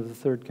violation of the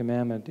third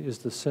commandment is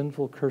the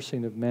sinful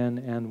cursing of men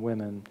and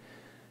women.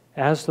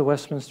 as the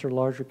Westminster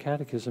Larger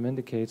Catechism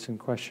indicates in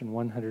question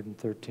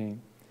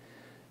 113.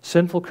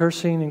 Sinful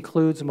cursing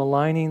includes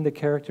maligning the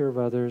character of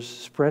others,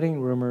 spreading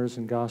rumors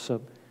and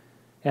gossip,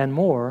 and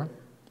more,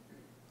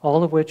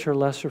 all of which are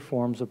lesser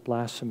forms of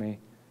blasphemy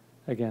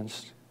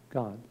against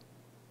God.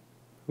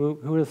 Who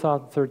would have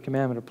thought the third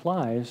commandment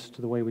applies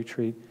to the way we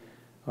treat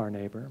our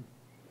neighbor?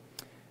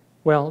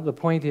 Well, the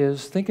point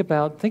is, think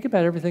about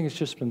everything that's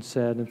just been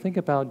said, and think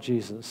about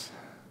Jesus.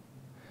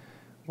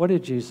 What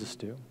did Jesus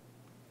do?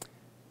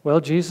 Well,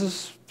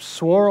 Jesus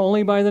swore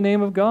only by the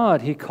name of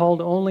God. He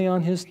called only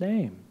on His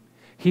name.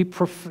 He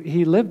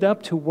lived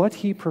up to what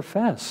He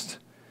professed.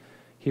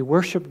 He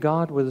worshiped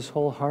God with His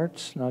whole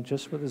heart, not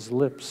just with His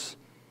lips,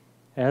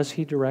 as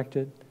He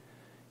directed.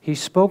 He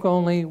spoke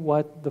only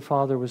what the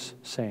Father was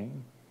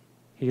saying.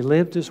 He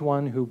lived as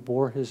one who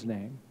bore His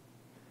name.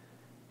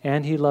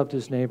 And He loved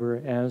His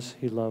neighbor as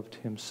He loved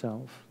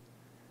Himself.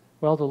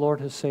 Well, the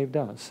Lord has saved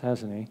us,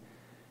 hasn't He?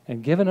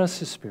 And given us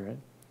His Spirit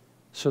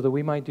so that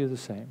we might do the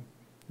same.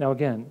 Now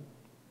again,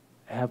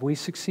 have we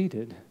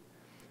succeeded?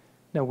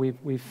 No,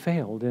 we've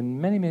failed in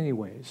many, many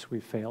ways.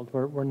 We've failed.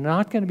 We're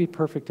not going to be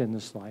perfect in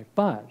this life,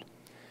 but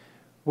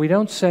we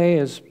don't say,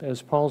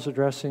 as Paul's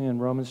addressing in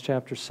Romans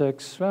chapter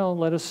 6, well,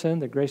 let us sin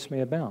that grace may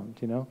abound.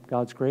 You know,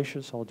 God's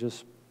gracious, I'll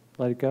just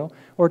let it go.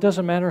 Or it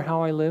doesn't matter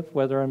how I live,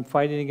 whether I'm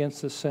fighting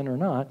against this sin or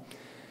not,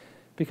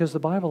 because the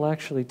Bible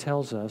actually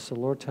tells us, the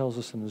Lord tells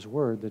us in His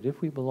Word, that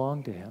if we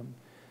belong to Him,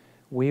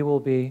 we will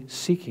be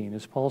seeking,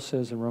 as Paul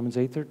says in Romans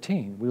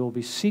 8:13, we will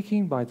be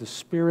seeking by the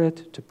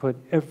Spirit to put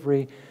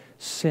every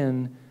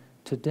sin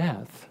to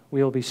death.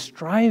 We will be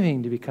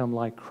striving to become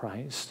like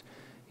Christ,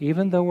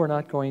 even though we're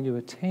not going to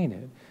attain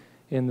it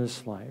in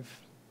this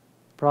life.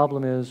 The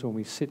problem is when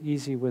we sit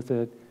easy with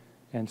it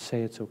and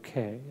say it's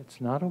okay. It's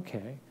not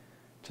okay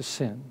to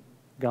sin.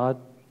 God,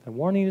 the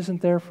warning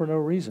isn't there for no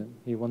reason.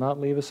 He will not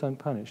leave us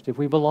unpunished. If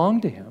we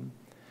belong to Him,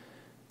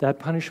 that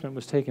punishment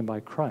was taken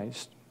by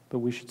Christ, but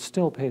we should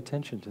still pay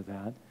attention to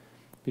that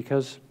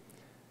because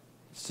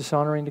it's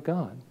dishonoring to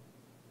God.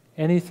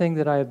 Anything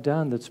that I have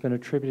done that's been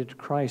attributed to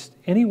Christ,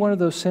 any one of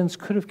those sins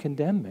could have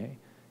condemned me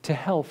to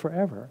hell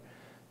forever.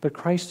 But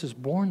Christ has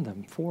borne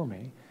them for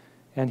me,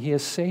 and He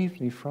has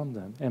saved me from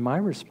them. And my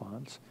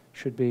response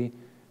should be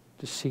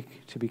to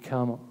seek to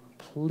become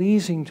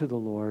pleasing to the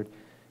Lord,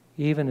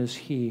 even as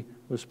He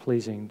was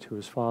pleasing to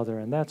His Father.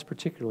 And that's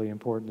particularly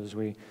important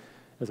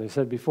as I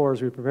said before,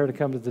 as we prepare to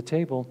come to the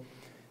table,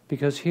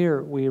 because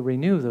here we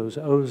renew those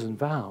oaths and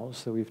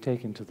vows that we've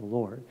taken to the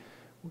Lord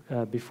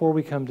before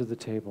we come to the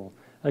table.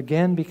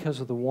 Again,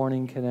 because of the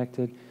warning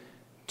connected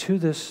to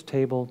this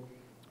table,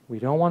 we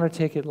don't want to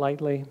take it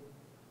lightly.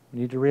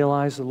 We need to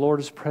realize the Lord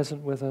is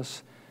present with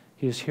us.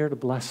 He is here to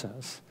bless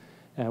us.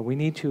 We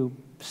need to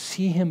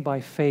see Him by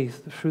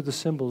faith through the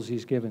symbols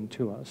He's given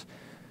to us.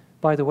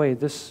 By the way,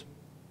 the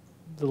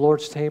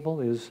Lord's table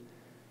has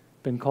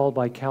been called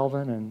by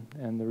Calvin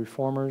and the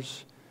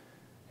Reformers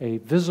a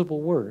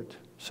visible word.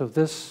 So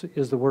this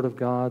is the Word of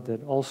God,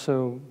 that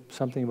also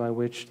something by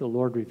which the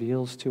Lord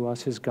reveals to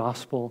us His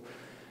gospel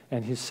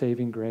and His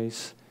saving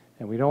grace.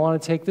 And we don't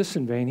want to take this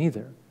in vain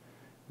either.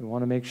 We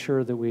want to make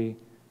sure that we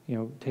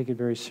take it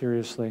very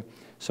seriously.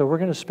 So we're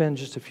going to spend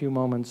just a few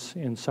moments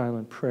in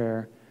silent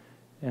prayer,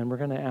 and we're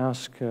going to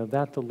ask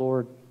that the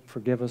Lord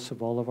forgive us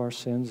of all of our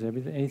sins,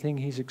 anything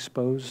He's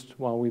exposed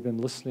while we've been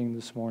listening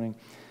this morning,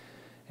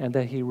 and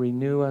that He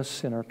renew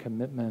us in our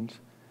commitment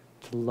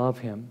to love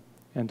Him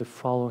and to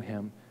follow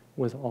Him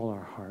with all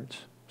our hearts.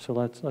 So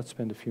let's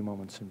spend a few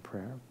moments in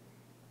prayer.